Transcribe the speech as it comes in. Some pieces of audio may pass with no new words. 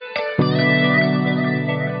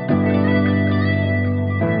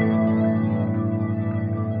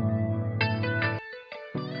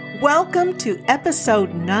Welcome to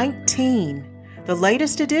episode 19, the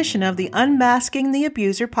latest edition of the Unmasking the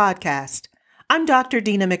Abuser podcast. I'm Dr.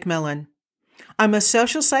 Dina McMillan. I'm a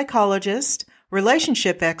social psychologist,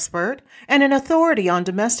 relationship expert, and an authority on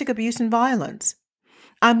domestic abuse and violence.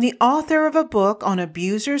 I'm the author of a book on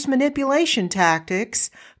abusers' manipulation tactics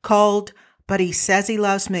called But He Says He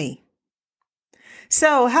Loves Me.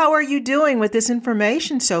 So, how are you doing with this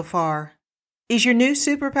information so far? Is your new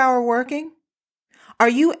superpower working? Are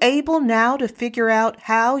you able now to figure out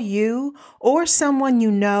how you or someone you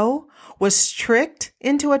know was tricked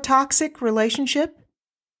into a toxic relationship?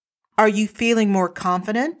 Are you feeling more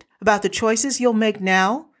confident about the choices you'll make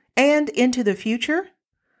now and into the future?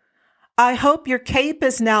 I hope your cape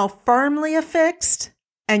is now firmly affixed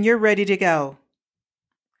and you're ready to go.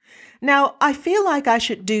 Now, I feel like I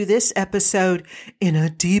should do this episode in a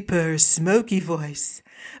deeper, smoky voice,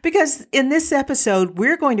 because in this episode,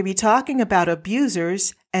 we're going to be talking about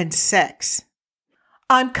abusers and sex.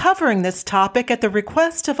 I'm covering this topic at the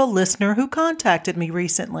request of a listener who contacted me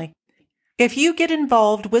recently. If you get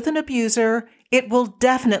involved with an abuser, it will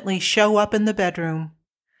definitely show up in the bedroom.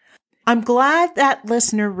 I'm glad that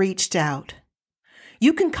listener reached out.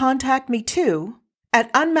 You can contact me too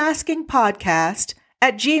at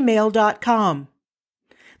unmaskingpodcast@gmail.com.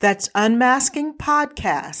 That's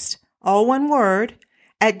unmaskingpodcast, all one word,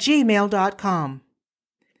 @gmail.com.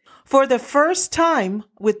 For the first time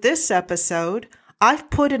with this episode, I've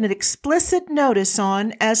put an explicit notice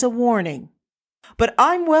on as a warning. But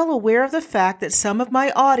I'm well aware of the fact that some of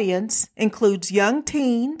my audience includes young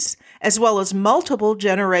teens as well as multiple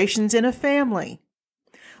generations in a family.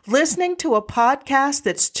 Listening to a podcast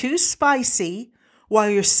that's too spicy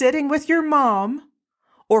while you're sitting with your mom,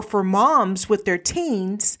 or for moms with their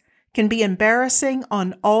teens, can be embarrassing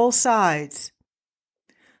on all sides.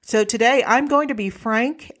 So today I'm going to be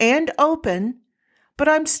frank and open, but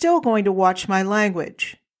I'm still going to watch my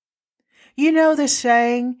language. You know the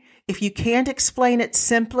saying, if you can't explain it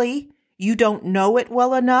simply, you don't know it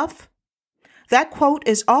well enough? That quote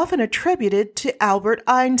is often attributed to Albert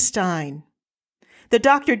Einstein. The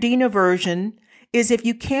Dr. Dina version is if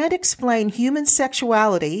you can't explain human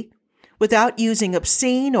sexuality without using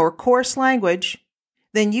obscene or coarse language,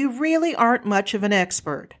 then you really aren't much of an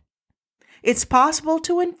expert. It's possible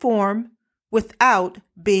to inform without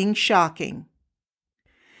being shocking.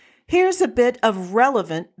 Here's a bit of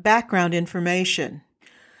relevant background information.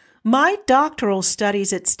 My doctoral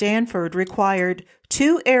studies at Stanford required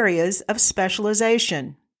 2 areas of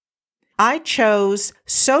specialization. I chose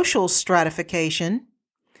social stratification,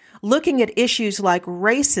 looking at issues like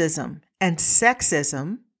racism and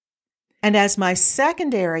sexism, and as my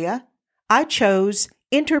second area, I chose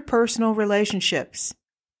interpersonal relationships.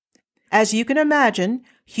 As you can imagine,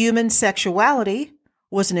 human sexuality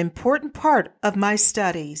was an important part of my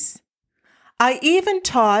studies. I even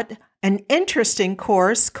taught an interesting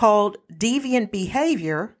course called Deviant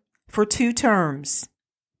Behavior for 2 terms.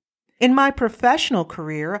 In my professional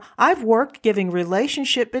career, I've worked giving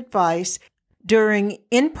relationship advice during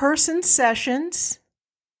in-person sessions,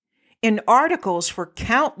 in articles for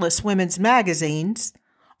countless women's magazines,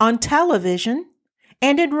 on television,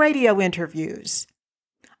 and in radio interviews.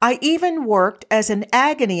 I even worked as an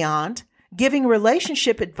agony aunt giving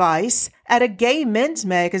relationship advice at a gay men's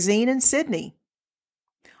magazine in Sydney.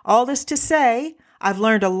 All this to say, I've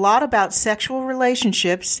learned a lot about sexual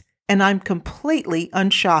relationships, and I'm completely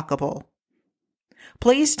unshockable.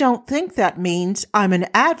 Please don't think that means I'm an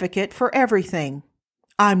advocate for everything.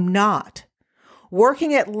 I'm not.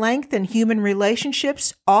 Working at length in human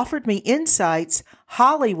relationships offered me insights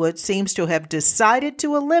Hollywood seems to have decided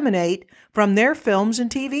to eliminate from their films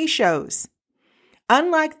and TV shows.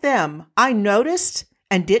 Unlike them, I noticed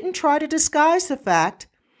and didn't try to disguise the fact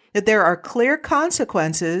that there are clear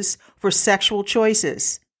consequences for sexual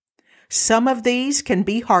choices. Some of these can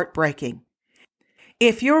be heartbreaking.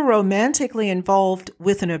 If you're romantically involved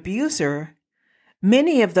with an abuser,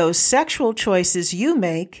 many of those sexual choices you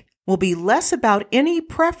make will be less about any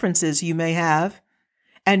preferences you may have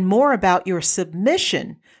and more about your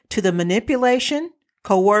submission to the manipulation,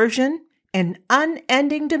 coercion, and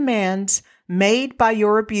unending demands made by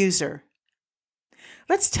your abuser.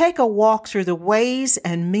 Let's take a walk through the ways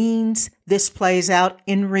and means this plays out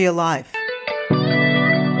in real life.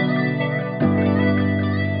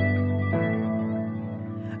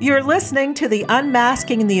 You're listening to the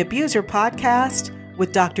Unmasking the Abuser podcast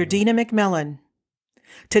with Dr. Dina McMillan.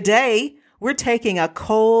 Today, we're taking a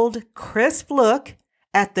cold, crisp look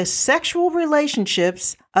at the sexual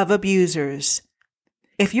relationships of abusers.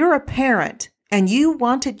 If you're a parent and you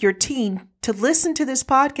wanted your teen to listen to this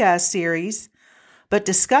podcast series, but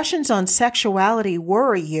discussions on sexuality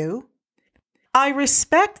worry you, I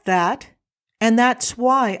respect that, and that's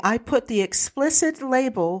why I put the explicit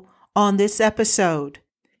label on this episode.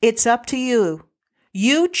 It's up to you.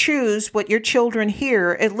 You choose what your children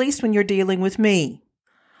hear, at least when you're dealing with me.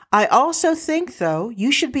 I also think, though,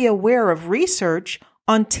 you should be aware of research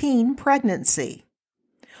on teen pregnancy.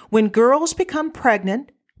 When girls become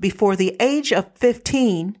pregnant before the age of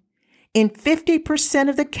 15, in 50%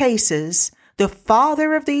 of the cases, the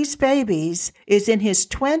father of these babies is in his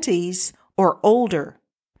 20s or older.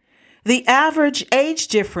 The average age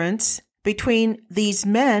difference between these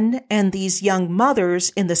men and these young mothers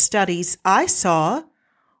in the studies I saw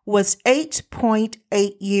was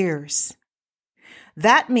 8.8 years.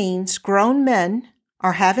 That means grown men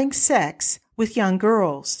are having sex with young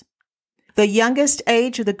girls. The youngest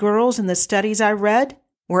age of the girls in the studies I read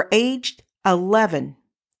were aged 11.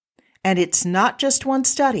 And it's not just one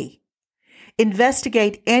study.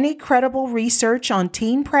 Investigate any credible research on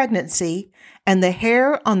teen pregnancy, and the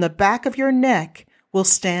hair on the back of your neck will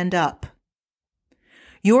stand up.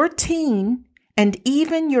 Your teen and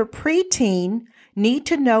even your preteen need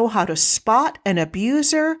to know how to spot an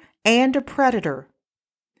abuser and a predator.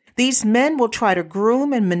 These men will try to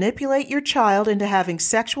groom and manipulate your child into having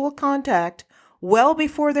sexual contact well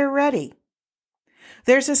before they're ready.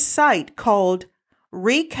 There's a site called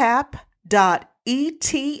recap.etr.org.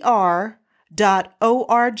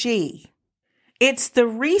 It's the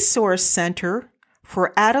Resource Center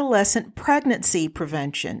for Adolescent Pregnancy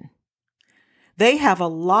Prevention. They have a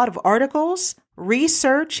lot of articles,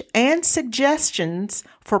 research, and suggestions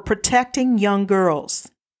for protecting young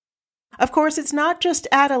girls. Of course, it's not just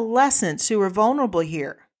adolescents who are vulnerable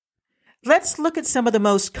here. Let's look at some of the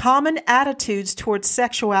most common attitudes towards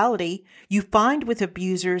sexuality you find with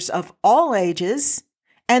abusers of all ages,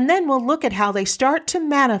 and then we'll look at how they start to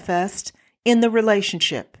manifest in the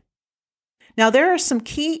relationship. Now, there are some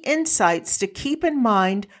key insights to keep in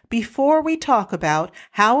mind before we talk about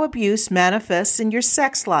how abuse manifests in your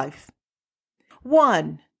sex life.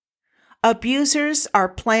 1. Abusers are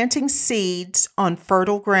planting seeds on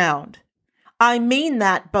fertile ground. I mean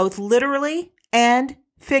that both literally and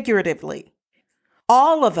figuratively.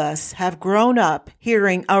 All of us have grown up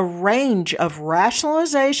hearing a range of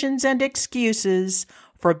rationalizations and excuses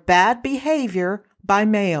for bad behavior by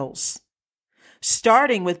males.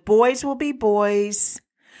 Starting with boys will be boys,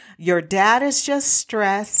 your dad is just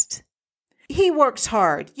stressed, he works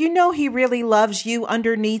hard, you know he really loves you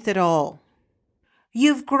underneath it all.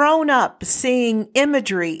 You've grown up seeing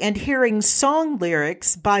imagery and hearing song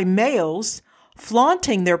lyrics by males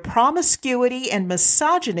flaunting their promiscuity and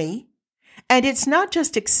misogyny, and it's not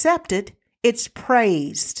just accepted, it's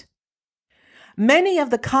praised. Many of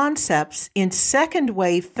the concepts in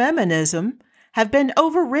second-wave feminism have been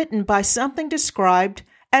overwritten by something described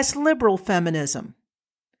as liberal feminism.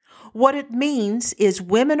 What it means is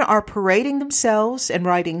women are parading themselves and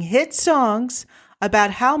writing hit songs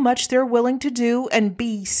about how much they're willing to do and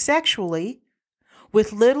be sexually,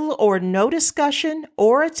 with little or no discussion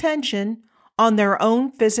or attention on their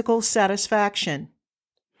own physical satisfaction.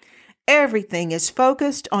 Everything is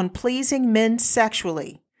focused on pleasing men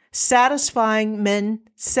sexually, satisfying men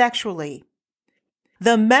sexually.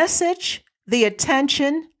 The message, the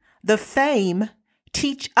attention, the fame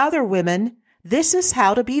teach other women this is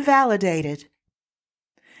how to be validated.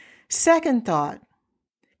 Second thought,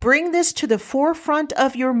 bring this to the forefront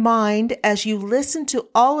of your mind as you listen to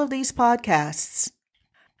all of these podcasts.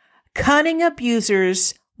 Cunning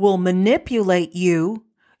abusers will manipulate you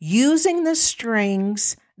using the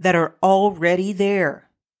strings that are already there.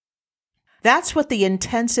 That's what the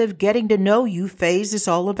intensive getting to know you phase is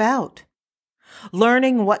all about.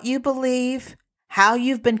 Learning what you believe, how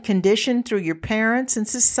you've been conditioned through your parents and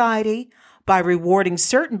society by rewarding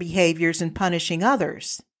certain behaviors and punishing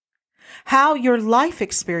others. How your life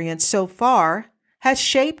experience so far has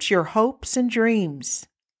shaped your hopes and dreams.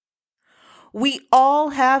 We all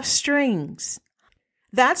have strings.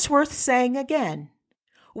 That's worth saying again.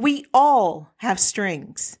 We all have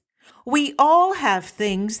strings. We all have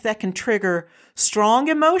things that can trigger strong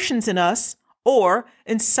emotions in us or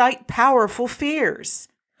incite powerful fears.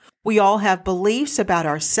 We all have beliefs about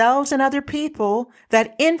ourselves and other people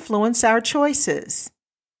that influence our choices.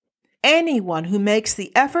 Anyone who makes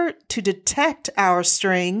the effort to detect our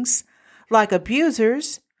strings, like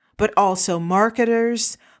abusers, but also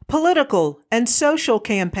marketers, political and social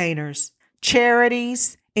campaigners,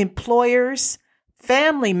 charities, employers,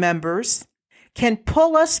 family members, can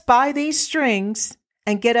pull us by these strings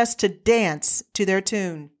and get us to dance to their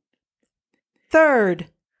tune. Third,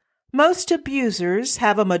 most abusers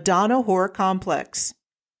have a Madonna whore complex.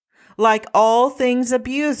 Like all things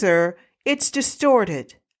abuser, it's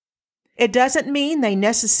distorted. It doesn't mean they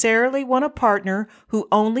necessarily want a partner who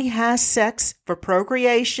only has sex for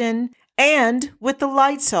procreation and with the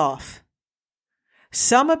lights off.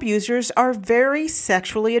 Some abusers are very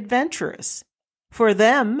sexually adventurous. For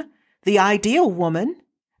them, the ideal woman,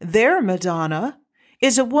 their Madonna,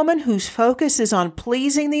 is a woman whose focus is on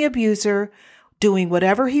pleasing the abuser, doing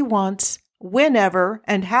whatever he wants, whenever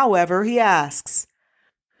and however he asks.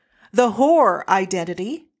 The whore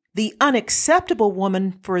identity, the unacceptable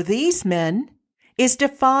woman for these men, is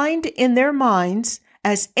defined in their minds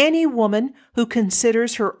as any woman who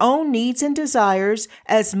considers her own needs and desires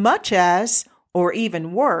as much as, or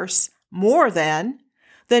even worse, more than,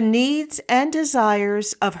 the needs and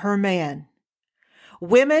desires of her man.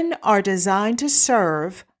 Women are designed to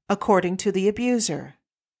serve according to the abuser.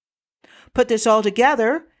 Put this all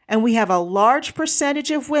together, and we have a large percentage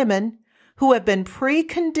of women who have been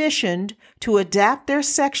preconditioned to adapt their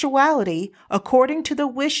sexuality according to the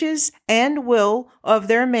wishes and will of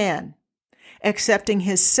their man, accepting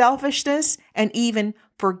his selfishness and even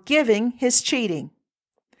forgiving his cheating.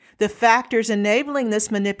 The factors enabling this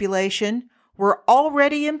manipulation were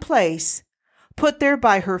already in place, put there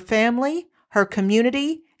by her family, her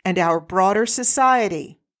community, and our broader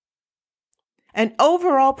society. An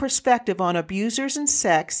overall perspective on abusers and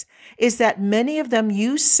sex is that many of them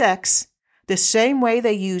use sex the same way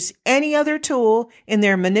they use any other tool in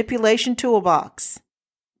their manipulation toolbox.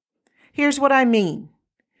 Here's what I mean.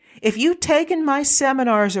 If you've taken my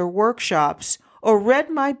seminars or workshops or read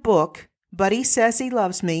my book, Buddy Says He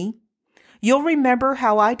Loves Me, you'll remember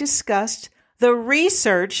how I discussed the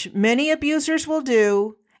research many abusers will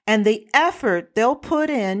do and the effort they'll put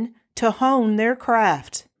in to hone their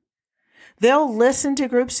craft. They'll listen to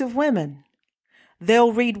groups of women.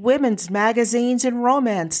 They'll read women's magazines and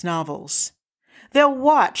romance novels. They'll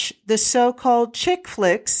watch the so-called chick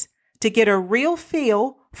flicks to get a real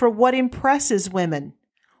feel for what impresses women,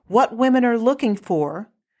 what women are looking for,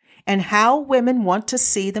 and how women want to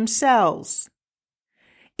see themselves.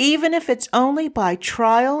 Even if it's only by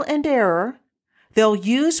trial and error, they'll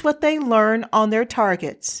use what they learn on their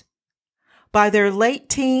targets. By their late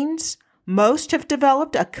teens, most have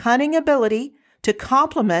developed a cunning ability to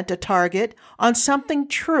compliment a target on something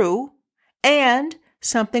true and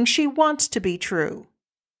something she wants to be true.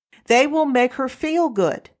 They will make her feel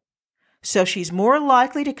good, so she's more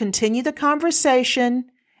likely to continue the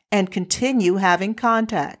conversation and continue having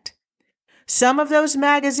contact. Some of those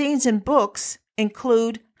magazines and books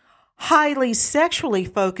include highly sexually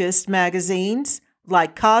focused magazines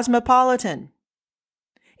like Cosmopolitan.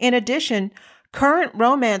 In addition, current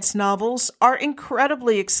romance novels are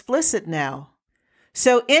incredibly explicit now,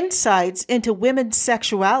 so insights into women's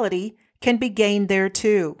sexuality can be gained there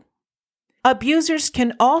too. Abusers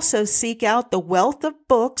can also seek out the wealth of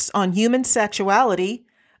books on human sexuality,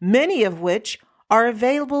 many of which are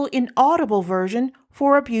available in Audible version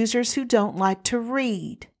for abusers who don't like to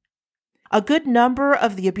read. A good number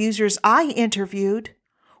of the abusers I interviewed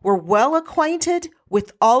were well acquainted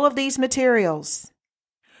with all of these materials.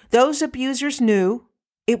 Those abusers knew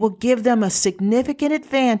it will give them a significant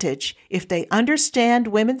advantage if they understand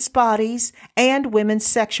women's bodies and women's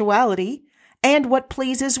sexuality and what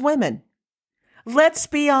pleases women. Let's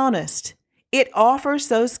be honest, it offers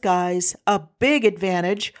those guys a big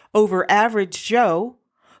advantage over average Joe,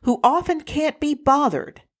 who often can't be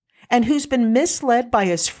bothered and who's been misled by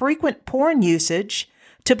his frequent porn usage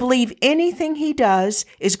to believe anything he does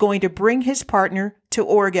is going to bring his partner to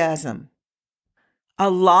orgasm. A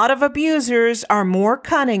lot of abusers are more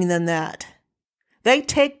cunning than that. They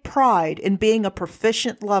take pride in being a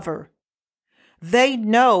proficient lover. They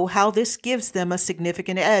know how this gives them a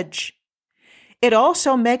significant edge. It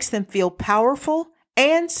also makes them feel powerful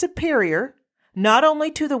and superior, not only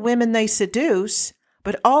to the women they seduce,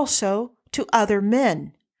 but also to other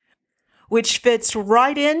men, which fits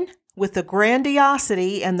right in with the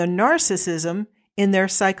grandiosity and the narcissism in their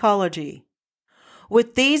psychology.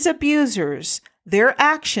 With these abusers, their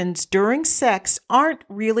actions during sex aren't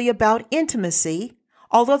really about intimacy,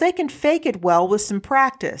 although they can fake it well with some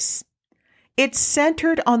practice. It's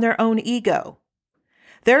centered on their own ego.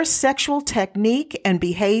 Their sexual technique and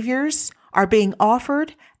behaviors are being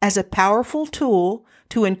offered as a powerful tool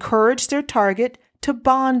to encourage their target to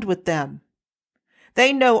bond with them.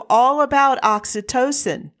 They know all about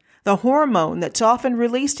oxytocin, the hormone that's often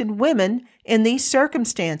released in women in these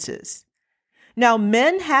circumstances. Now,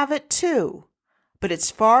 men have it too, but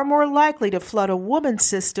it's far more likely to flood a woman's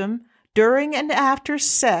system during and after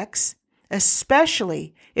sex,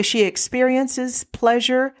 especially if she experiences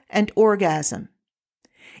pleasure and orgasm.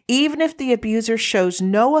 Even if the abuser shows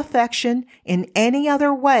no affection in any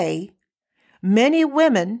other way, many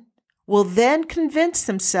women will then convince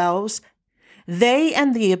themselves they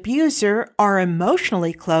and the abuser are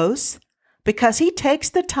emotionally close because he takes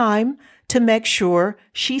the time to make sure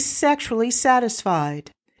she's sexually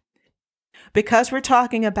satisfied. Because we're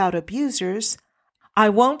talking about abusers, I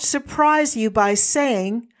won't surprise you by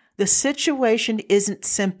saying the situation isn't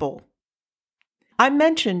simple. I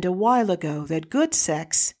mentioned a while ago that good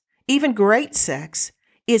sex, even great sex,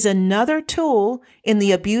 is another tool in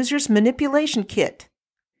the abuser's manipulation kit.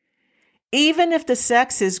 Even if the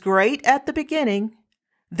sex is great at the beginning,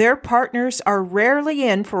 their partners are rarely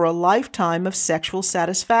in for a lifetime of sexual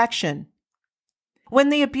satisfaction. When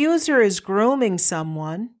the abuser is grooming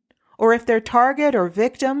someone, or if their target or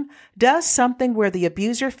victim does something where the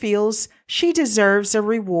abuser feels she deserves a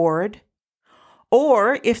reward,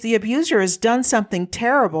 or if the abuser has done something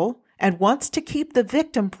terrible and wants to keep the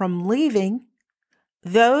victim from leaving,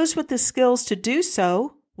 those with the skills to do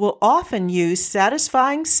so will often use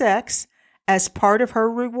satisfying sex as part of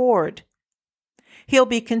her reward. He'll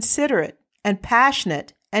be considerate and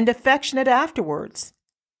passionate and affectionate afterwards.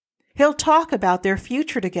 He'll talk about their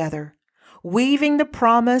future together, weaving the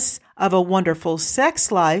promise of a wonderful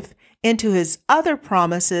sex life into his other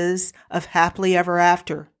promises of happily ever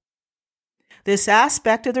after. This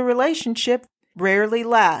aspect of the relationship rarely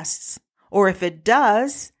lasts, or if it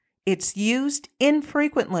does, it's used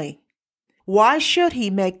infrequently. Why should he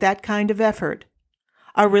make that kind of effort?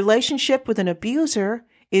 A relationship with an abuser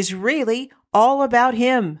is really all about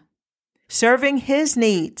him, serving his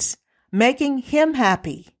needs, making him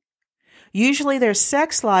happy. Usually their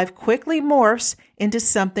sex life quickly morphs into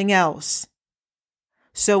something else.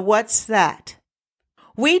 So what's that?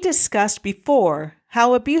 We discussed before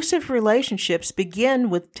how abusive relationships begin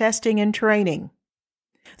with testing and training.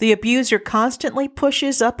 The abuser constantly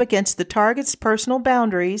pushes up against the target's personal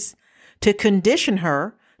boundaries to condition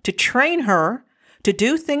her, to train her, to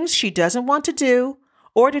do things she doesn't want to do,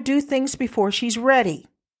 or to do things before she's ready.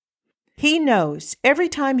 He knows every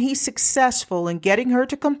time he's successful in getting her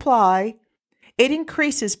to comply, it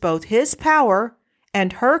increases both his power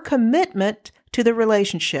and her commitment to the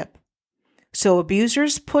relationship. So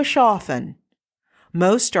abusers push often.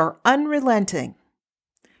 Most are unrelenting.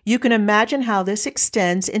 You can imagine how this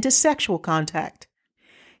extends into sexual contact.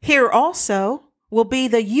 Here also will be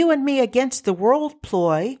the you and me against the world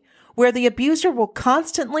ploy, where the abuser will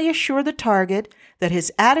constantly assure the target that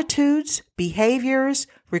his attitudes, behaviors,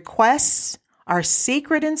 requests are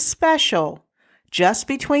secret and special, just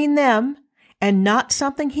between them, and not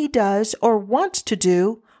something he does or wants to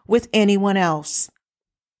do with anyone else.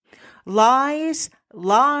 Lies,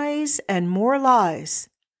 lies, and more lies.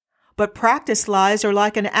 But practice lies are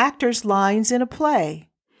like an actor's lines in a play.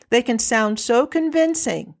 They can sound so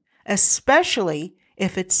convincing, especially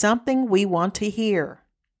if it's something we want to hear.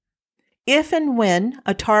 If and when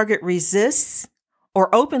a target resists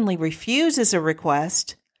or openly refuses a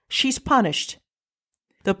request, she's punished.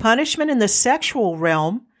 The punishment in the sexual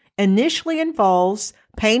realm initially involves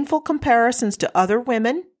painful comparisons to other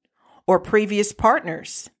women or previous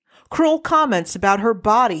partners, cruel comments about her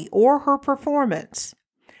body or her performance,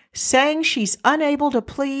 saying she's unable to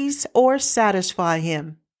please or satisfy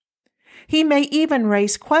him. He may even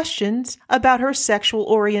raise questions about her sexual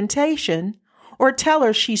orientation or tell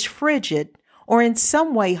her she's frigid or in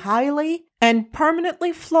some way highly and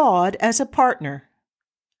permanently flawed as a partner.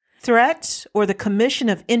 Threats or the commission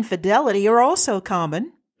of infidelity are also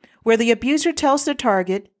common, where the abuser tells the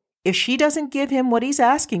target if she doesn't give him what he's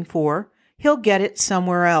asking for, he'll get it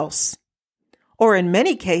somewhere else. Or in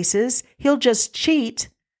many cases, he'll just cheat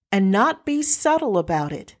and not be subtle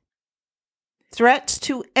about it. Threats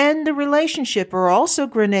to end the relationship are also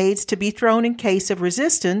grenades to be thrown in case of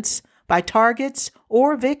resistance by targets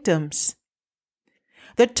or victims.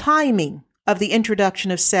 The timing of the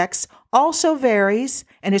introduction of sex also varies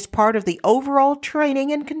and is part of the overall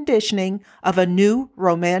training and conditioning of a new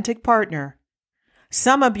romantic partner.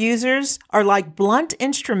 Some abusers are like blunt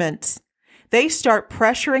instruments. They start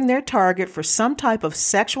pressuring their target for some type of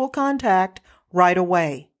sexual contact right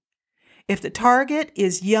away. If the target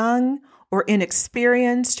is young or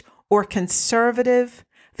inexperienced or conservative,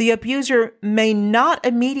 the abuser may not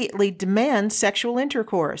immediately demand sexual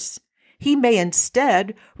intercourse. He may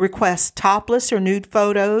instead request topless or nude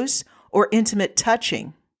photos or intimate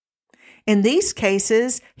touching. In these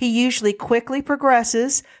cases, he usually quickly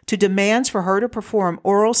progresses to demands for her to perform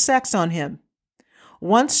oral sex on him.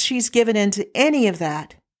 Once she's given in to any of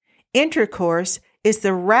that, intercourse is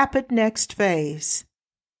the rapid next phase.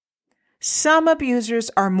 Some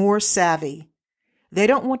abusers are more savvy. They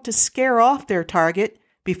don't want to scare off their target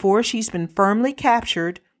before she's been firmly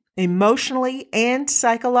captured emotionally and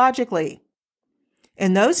psychologically.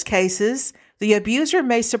 In those cases, the abuser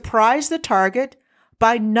may surprise the target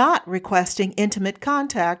by not requesting intimate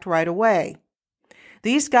contact right away.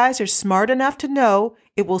 These guys are smart enough to know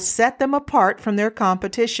it will set them apart from their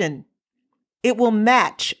competition. It will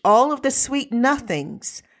match all of the sweet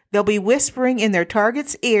nothings they'll be whispering in their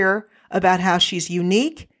target's ear about how she's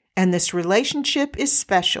unique and this relationship is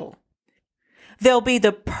special. They'll be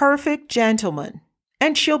the perfect gentleman,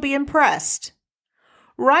 and she'll be impressed.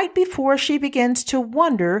 Right before she begins to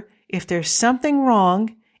wonder if there's something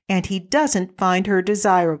wrong and he doesn't find her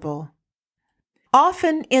desirable.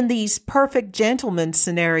 Often in these perfect gentleman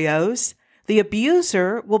scenarios, the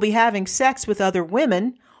abuser will be having sex with other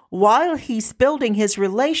women while he's building his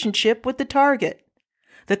relationship with the target.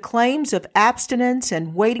 The claims of abstinence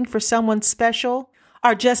and waiting for someone special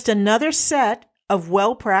are just another set of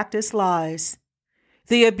well-practiced lies.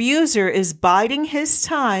 The abuser is biding his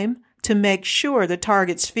time to make sure the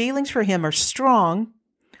target's feelings for him are strong,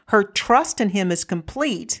 her trust in him is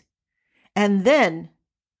complete, and then,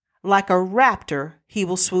 like a raptor, he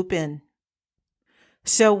will swoop in.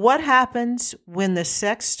 So what happens when the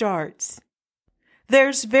sex starts?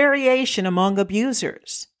 There's variation among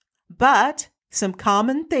abusers, but some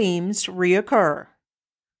common themes reoccur.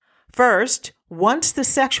 First, once the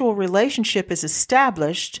sexual relationship is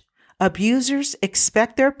established, abusers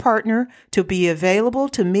expect their partner to be available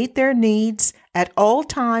to meet their needs at all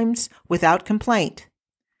times without complaint.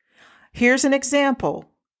 Here's an example.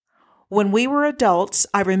 When we were adults,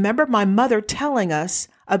 I remember my mother telling us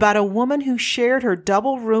about a woman who shared her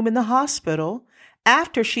double room in the hospital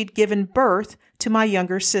after she'd given birth to my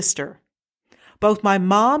younger sister. Both my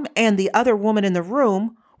mom and the other woman in the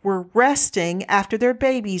room were resting after their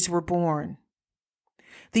babies were born.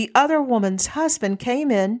 The other woman's husband came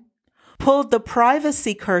in, pulled the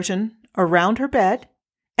privacy curtain around her bed,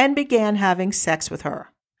 and began having sex with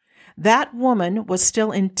her. That woman was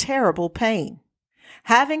still in terrible pain.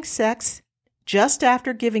 Having sex just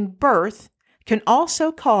after giving birth can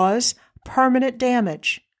also cause permanent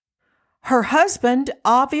damage. Her husband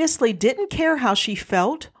obviously didn't care how she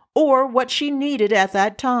felt or what she needed at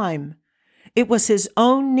that time. It was his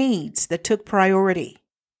own needs that took priority.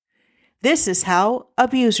 This is how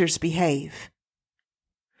abusers behave.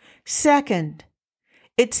 Second,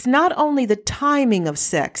 it's not only the timing of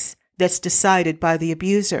sex that's decided by the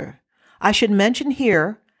abuser. I should mention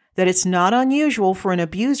here that it's not unusual for an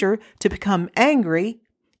abuser to become angry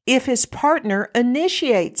if his partner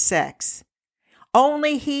initiates sex.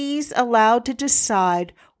 Only he's allowed to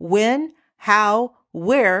decide when, how,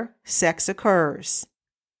 where sex occurs.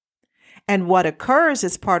 And what occurs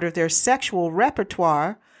as part of their sexual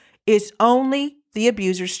repertoire is only the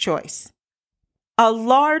abuser's choice. A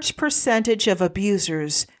large percentage of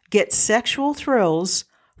abusers get sexual thrills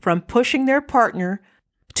from pushing their partner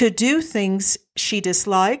to do things she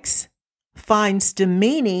dislikes, finds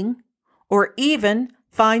demeaning, or even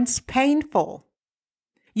finds painful.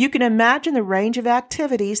 You can imagine the range of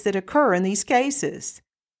activities that occur in these cases.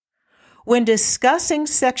 When discussing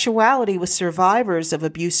sexuality with survivors of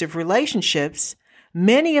abusive relationships,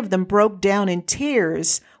 many of them broke down in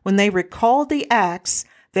tears when they recalled the acts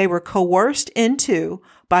they were coerced into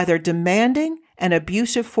by their demanding and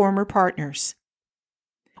abusive former partners.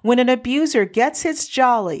 When an abuser gets his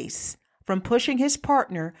jollies from pushing his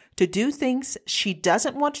partner to do things she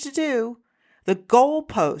doesn't want to do, the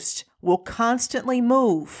goalpost will constantly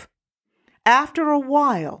move. After a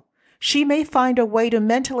while, she may find a way to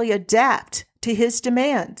mentally adapt to his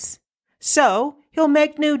demands. So he'll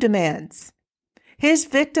make new demands. His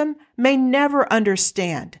victim may never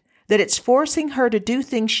understand that it's forcing her to do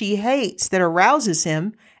things she hates that arouses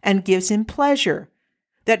him and gives him pleasure,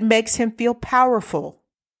 that makes him feel powerful.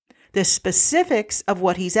 The specifics of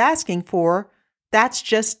what he's asking for, that's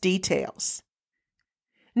just details.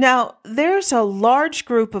 Now, there's a large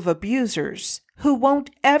group of abusers who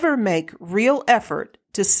won't ever make real effort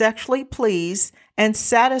to sexually please and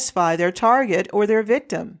satisfy their target or their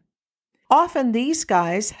victim. Often these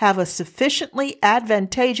guys have a sufficiently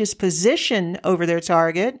advantageous position over their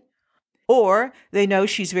target, or they know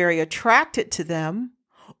she's very attracted to them,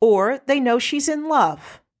 or they know she's in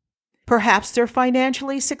love. Perhaps they're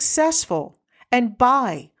financially successful and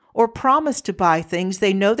buy or promise to buy things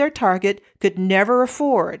they know their target could never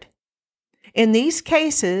afford. In these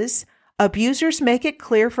cases, abusers make it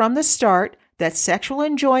clear from the start that sexual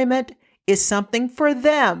enjoyment is something for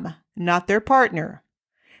them, not their partner.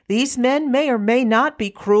 These men may or may not be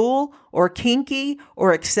cruel or kinky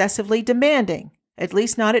or excessively demanding, at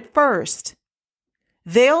least not at first.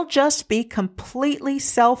 They'll just be completely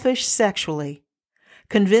selfish sexually,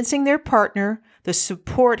 convincing their partner the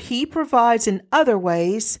support he provides in other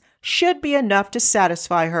ways should be enough to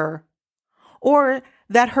satisfy her, or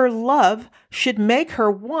that her love should make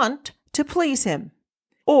her want to please him,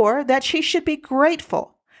 or that she should be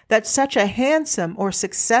grateful that such a handsome or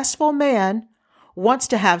successful man wants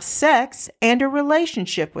to have sex and a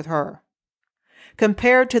relationship with her.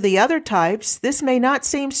 Compared to the other types, this may not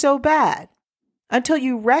seem so bad until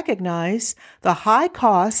you recognize the high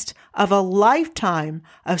cost of a lifetime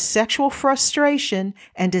of sexual frustration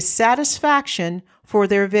and dissatisfaction for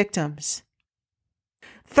their victims.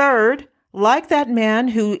 Third, like that man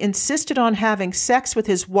who insisted on having sex with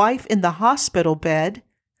his wife in the hospital bed,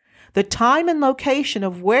 the time and location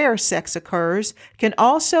of where sex occurs can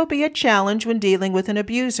also be a challenge when dealing with an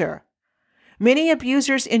abuser. Many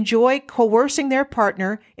abusers enjoy coercing their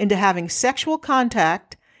partner into having sexual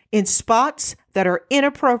contact in spots that are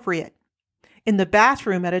inappropriate: in the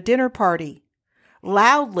bathroom at a dinner party,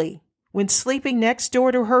 loudly when sleeping next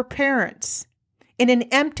door to her parents, in an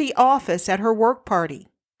empty office at her work party.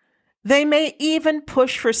 They may even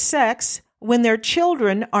push for sex when their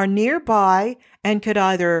children are nearby and could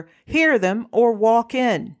either hear them or walk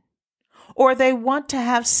in, or they want to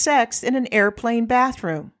have sex in an airplane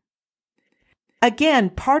bathroom. Again,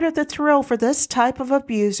 part of the thrill for this type of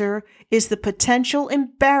abuser is the potential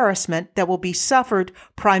embarrassment that will be suffered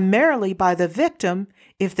primarily by the victim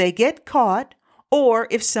if they get caught or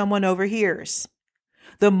if someone overhears.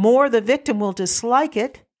 The more the victim will dislike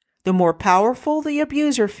it, the more powerful the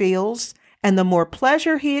abuser feels, and the more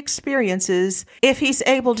pleasure he experiences if he's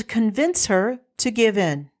able to convince her to give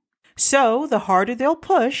in. So the harder they'll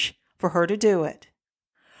push for her to do it.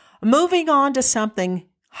 Moving on to something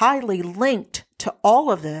highly linked to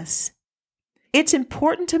all of this, it's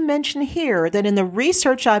important to mention here that in the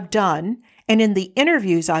research I've done and in the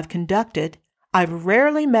interviews I've conducted, I've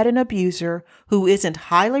rarely met an abuser who isn't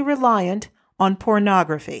highly reliant on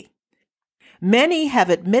pornography. Many have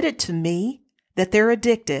admitted to me that they're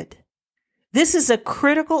addicted. This is a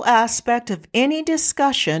critical aspect of any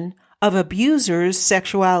discussion of abusers'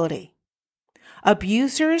 sexuality.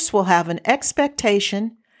 Abusers will have an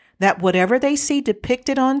expectation that whatever they see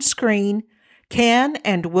depicted on screen can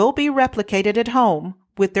and will be replicated at home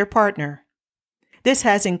with their partner. This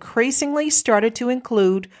has increasingly started to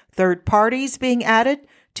include third parties being added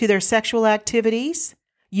to their sexual activities,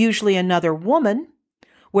 usually another woman,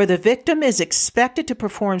 where the victim is expected to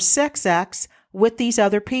perform sex acts with these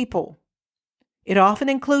other people. It often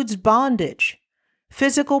includes bondage,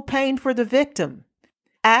 physical pain for the victim,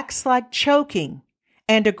 acts like choking,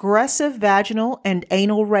 and aggressive vaginal and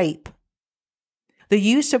anal rape. The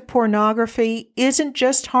use of pornography isn't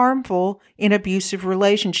just harmful in abusive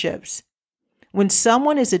relationships. When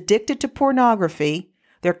someone is addicted to pornography,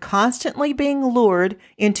 they're constantly being lured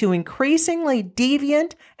into increasingly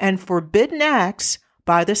deviant and forbidden acts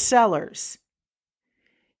by the sellers.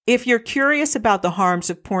 If you're curious about the harms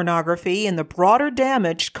of pornography and the broader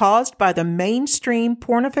damage caused by the mainstream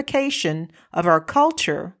pornification of our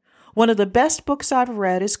culture, one of the best books I've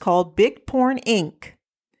read is called Big Porn Inc.,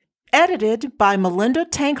 edited by Melinda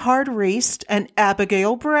Tankard-Reist and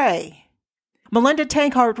Abigail Bray. Melinda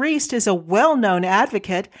Tankard-Reist is a well-known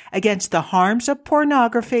advocate against the harms of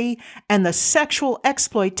pornography and the sexual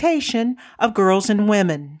exploitation of girls and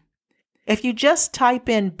women. If you just type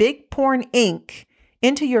in Big Porn Inc.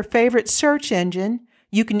 into your favorite search engine,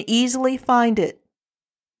 you can easily find it.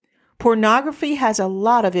 Pornography has a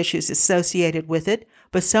lot of issues associated with it,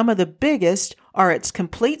 but some of the biggest are its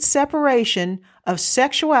complete separation of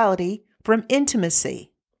sexuality from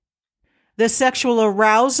intimacy. The sexual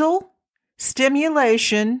arousal,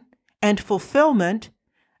 stimulation, and fulfillment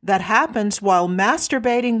that happens while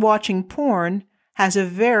masturbating watching porn has a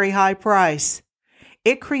very high price.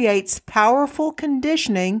 It creates powerful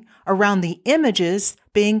conditioning around the images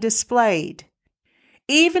being displayed.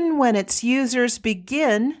 Even when its users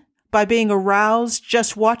begin by being aroused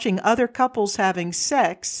just watching other couples having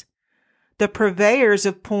sex, the purveyors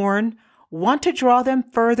of porn want to draw them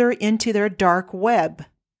further into their dark web.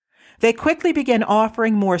 They quickly begin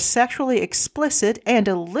offering more sexually explicit and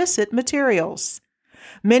illicit materials.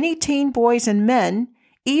 Many teen boys and men,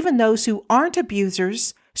 even those who aren't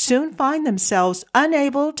abusers, soon find themselves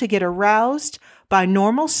unable to get aroused by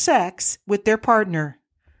normal sex with their partner.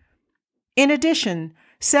 In addition,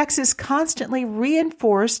 sex is constantly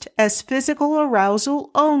reinforced as physical arousal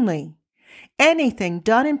only. Anything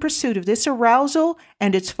done in pursuit of this arousal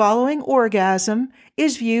and its following orgasm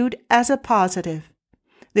is viewed as a positive.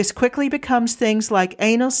 This quickly becomes things like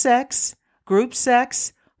anal sex, group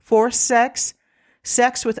sex, forced sex,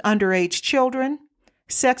 sex with underage children,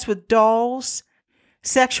 sex with dolls,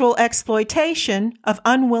 sexual exploitation of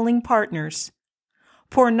unwilling partners.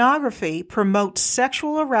 Pornography promotes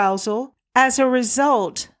sexual arousal as a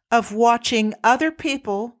result of watching other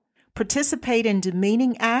people participate in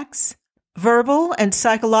demeaning acts, verbal and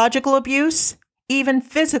psychological abuse, even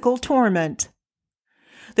physical torment.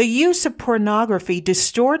 The use of pornography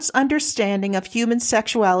distorts understanding of human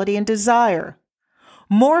sexuality and desire,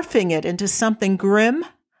 morphing it into something grim,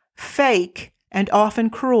 fake, and often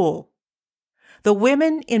cruel. The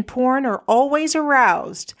women in porn are always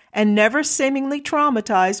aroused and never seemingly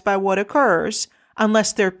traumatized by what occurs,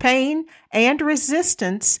 unless their pain and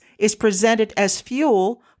resistance is presented as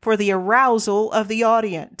fuel for the arousal of the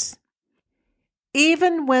audience.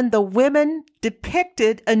 Even when the women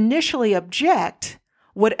depicted initially object,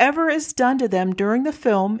 whatever is done to them during the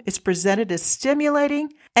film is presented as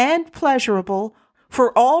stimulating and pleasurable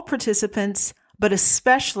for all participants, but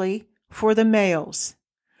especially for the males.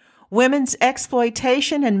 Women's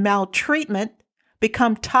exploitation and maltreatment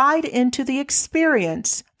become tied into the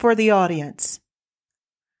experience for the audience.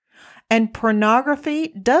 And pornography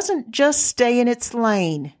doesn't just stay in its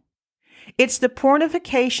lane. It's the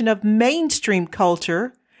pornification of mainstream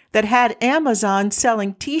culture that had Amazon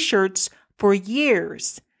selling t-shirts for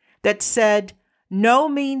years that said, "No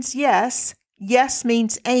means yes, yes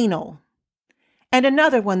means anal." And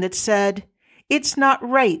another one that said, "It's not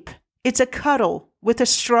rape, it's a cuddle with a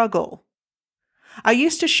struggle." I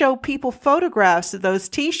used to show people photographs of those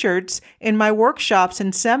t-shirts in my workshops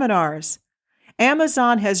and seminars.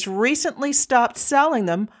 Amazon has recently stopped selling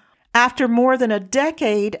them after more than a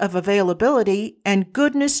decade of availability and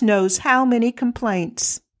goodness knows how many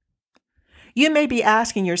complaints. You may be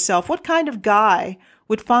asking yourself, what kind of guy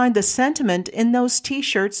would find the sentiment in those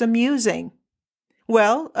t-shirts amusing?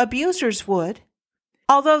 Well, abusers would.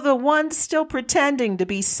 Although the ones still pretending to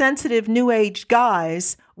be sensitive New Age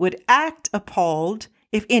guys would act appalled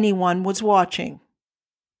if anyone was watching.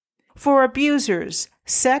 For abusers,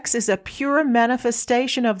 sex is a pure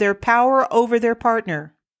manifestation of their power over their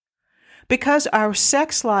partner. Because our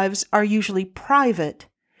sex lives are usually private,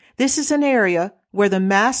 this is an area where the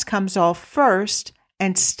mask comes off first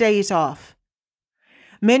and stays off.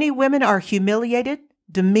 Many women are humiliated,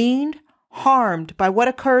 demeaned, harmed by what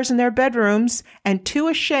occurs in their bedrooms and too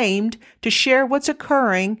ashamed to share what's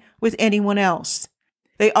occurring with anyone else.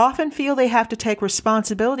 They often feel they have to take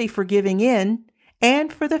responsibility for giving in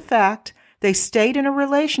and for the fact they stayed in a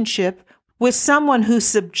relationship with someone who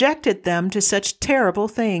subjected them to such terrible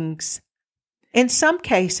things. In some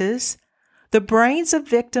cases, the brains of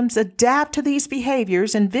victims adapt to these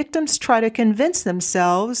behaviors and victims try to convince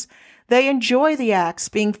themselves they enjoy the acts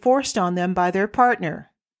being forced on them by their partner.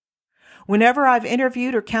 Whenever I've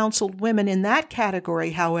interviewed or counseled women in that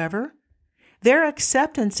category, however, their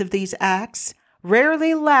acceptance of these acts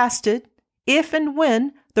rarely lasted if and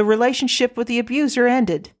when the relationship with the abuser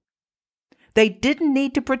ended. They didn't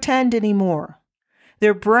need to pretend anymore.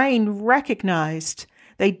 Their brain recognized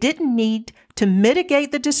they didn't need to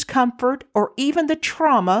mitigate the discomfort or even the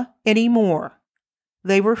trauma anymore.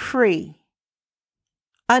 They were free.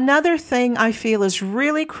 Another thing I feel is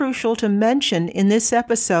really crucial to mention in this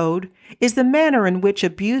episode is the manner in which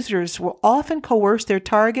abusers will often coerce their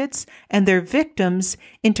targets and their victims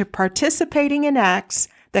into participating in acts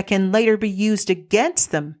that can later be used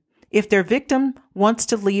against them if their victim wants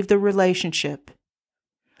to leave the relationship.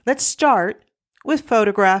 Let's start with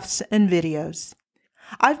photographs and videos.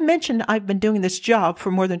 I've mentioned I've been doing this job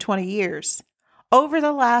for more than 20 years. Over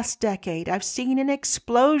the last decade, I've seen an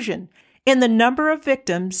explosion in the number of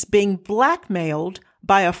victims being blackmailed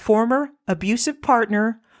by a former abusive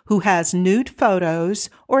partner who has nude photos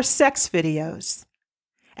or sex videos.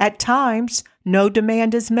 At times, no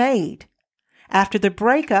demand is made. After the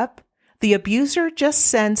breakup, the abuser just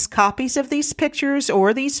sends copies of these pictures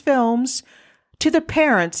or these films to the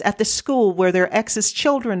parents at the school where their ex's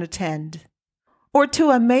children attend, or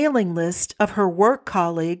to a mailing list of her work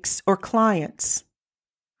colleagues or clients,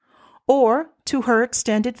 or to her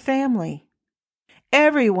extended family.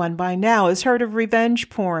 Everyone by now has heard of revenge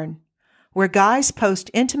porn, where guys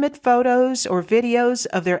post intimate photos or videos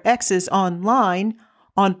of their exes online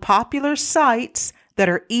on popular sites that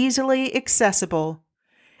are easily accessible.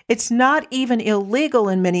 It's not even illegal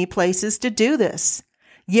in many places to do this,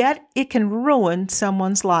 yet it can ruin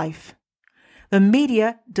someone's life. The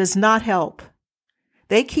media does not help.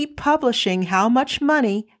 They keep publishing how much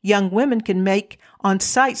money young women can make on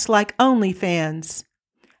sites like OnlyFans,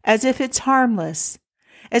 as if it's harmless,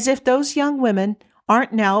 as if those young women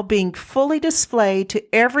aren't now being fully displayed to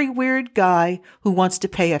every weird guy who wants to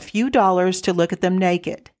pay a few dollars to look at them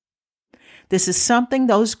naked. This is something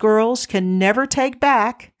those girls can never take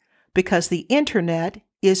back because the internet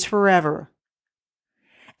is forever.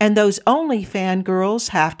 And those OnlyFans girls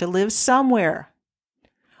have to live somewhere.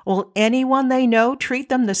 Will anyone they know treat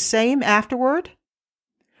them the same afterward?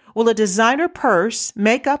 Will a designer purse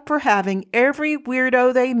make up for having every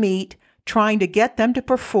weirdo they meet trying to get them to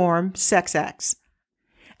perform sex acts?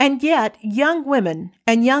 And yet, young women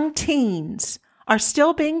and young teens are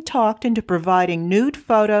still being talked into providing nude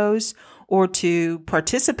photos or to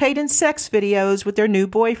participate in sex videos with their new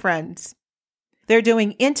boyfriends. They're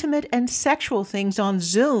doing intimate and sexual things on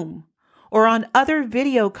Zoom or on other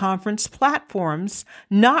video conference platforms,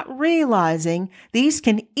 not realizing these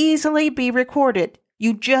can easily be recorded.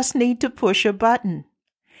 You just need to push a button.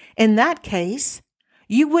 In that case,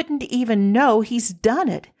 you wouldn't even know he's done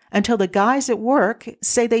it until the guys at work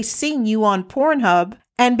say they've seen you on Pornhub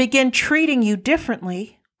and begin treating you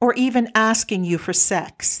differently or even asking you for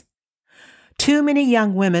sex. Too many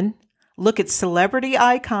young women look at celebrity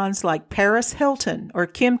icons like Paris Hilton or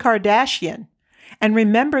Kim Kardashian and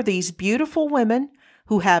remember these beautiful women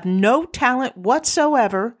who have no talent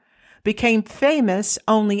whatsoever became famous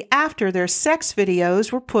only after their sex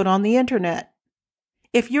videos were put on the internet.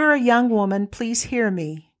 If you're a young woman, please hear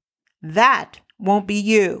me. That won't be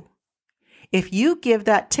you. If you give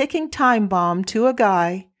that ticking time bomb to a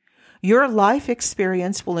guy, your life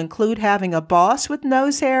experience will include having a boss with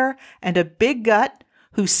nose hair and a big gut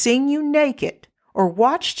who's seen you naked or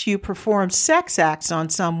watched you perform sex acts on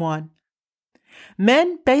someone.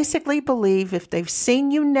 Men basically believe if they've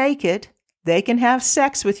seen you naked, they can have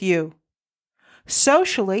sex with you.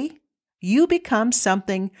 Socially, you become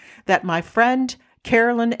something that my friend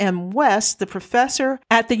Carolyn M. West, the professor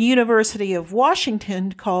at the University of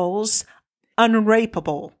Washington, calls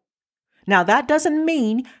unrapeable. Now, that doesn't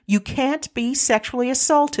mean you can't be sexually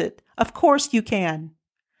assaulted. Of course you can.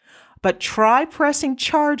 But try pressing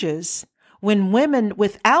charges when women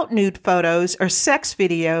without nude photos or sex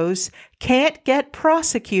videos can't get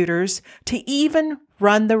prosecutors to even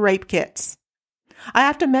run the rape kits. I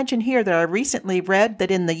have to mention here that I recently read that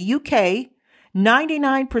in the UK,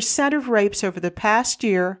 99% of rapes over the past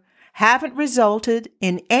year haven't resulted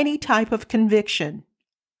in any type of conviction.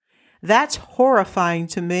 That's horrifying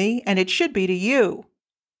to me, and it should be to you.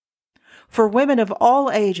 For women of all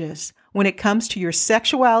ages, when it comes to your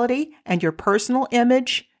sexuality and your personal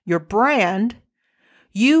image, your brand,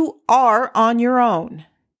 you are on your own.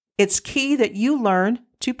 It's key that you learn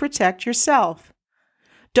to protect yourself.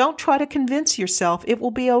 Don't try to convince yourself it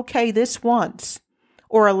will be okay this once,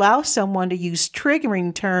 or allow someone to use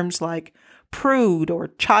triggering terms like prude or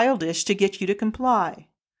childish to get you to comply.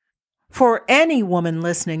 For any woman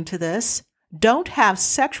listening to this, don't have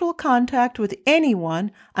sexual contact with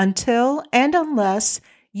anyone until and unless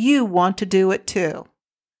you want to do it too.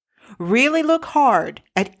 Really look hard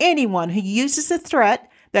at anyone who uses the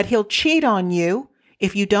threat that he'll cheat on you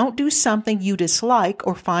if you don't do something you dislike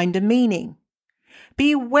or find demeaning.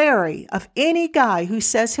 Be wary of any guy who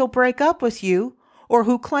says he'll break up with you or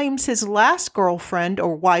who claims his last girlfriend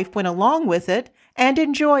or wife went along with it and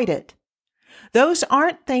enjoyed it. Those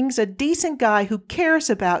aren't things a decent guy who cares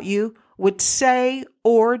about you would say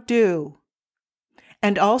or do.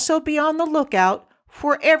 And also be on the lookout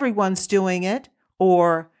for everyone's doing it,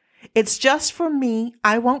 or it's just for me,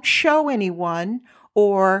 I won't show anyone,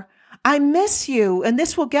 or I miss you and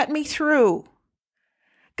this will get me through.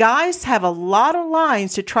 Guys have a lot of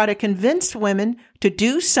lines to try to convince women to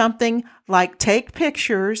do something like take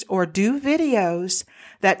pictures or do videos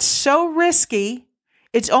that's so risky,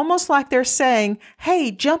 it's almost like they're saying,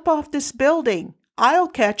 hey, jump off this building. I'll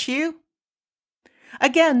catch you.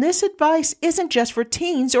 Again, this advice isn't just for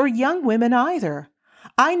teens or young women either.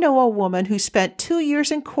 I know a woman who spent 2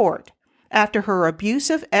 years in court after her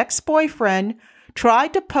abusive ex-boyfriend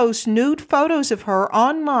tried to post nude photos of her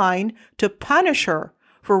online to punish her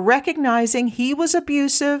for recognizing he was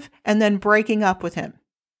abusive and then breaking up with him.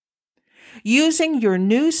 Using your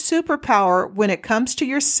new superpower when it comes to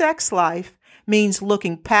your sex life means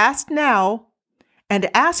looking past now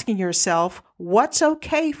and asking yourself what's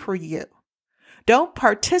okay for you. Don't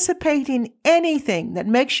participate in anything that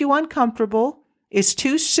makes you uncomfortable, is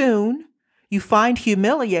too soon, you find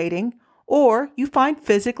humiliating, or you find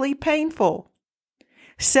physically painful.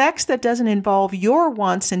 Sex that doesn't involve your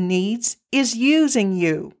wants and needs is using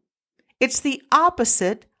you. It's the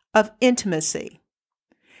opposite of intimacy.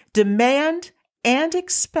 Demand and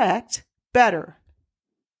expect better.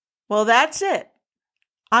 Well, that's it.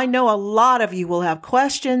 I know a lot of you will have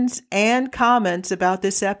questions and comments about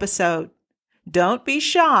this episode. Don't be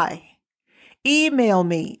shy. Email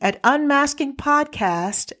me at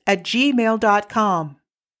unmaskingpodcast@gmail.com.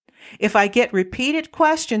 If I get repeated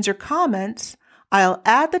questions or comments, I'll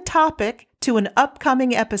add the topic to an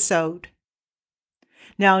upcoming episode.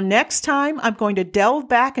 Now, next time, I'm going to delve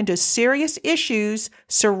back into serious issues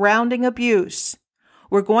surrounding abuse.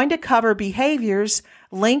 We're going to cover behaviors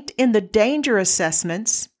linked in the danger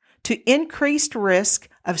assessments to increased risk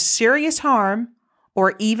of serious harm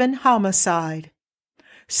or even homicide.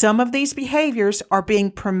 Some of these behaviors are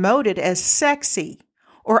being promoted as sexy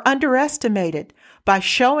or underestimated by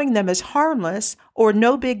showing them as harmless or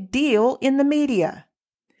no big deal in the media.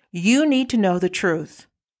 You need to know the truth.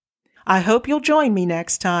 I hope you'll join me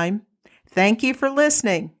next time. Thank you for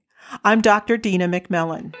listening. I'm Dr. Dina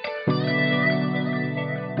McMillan.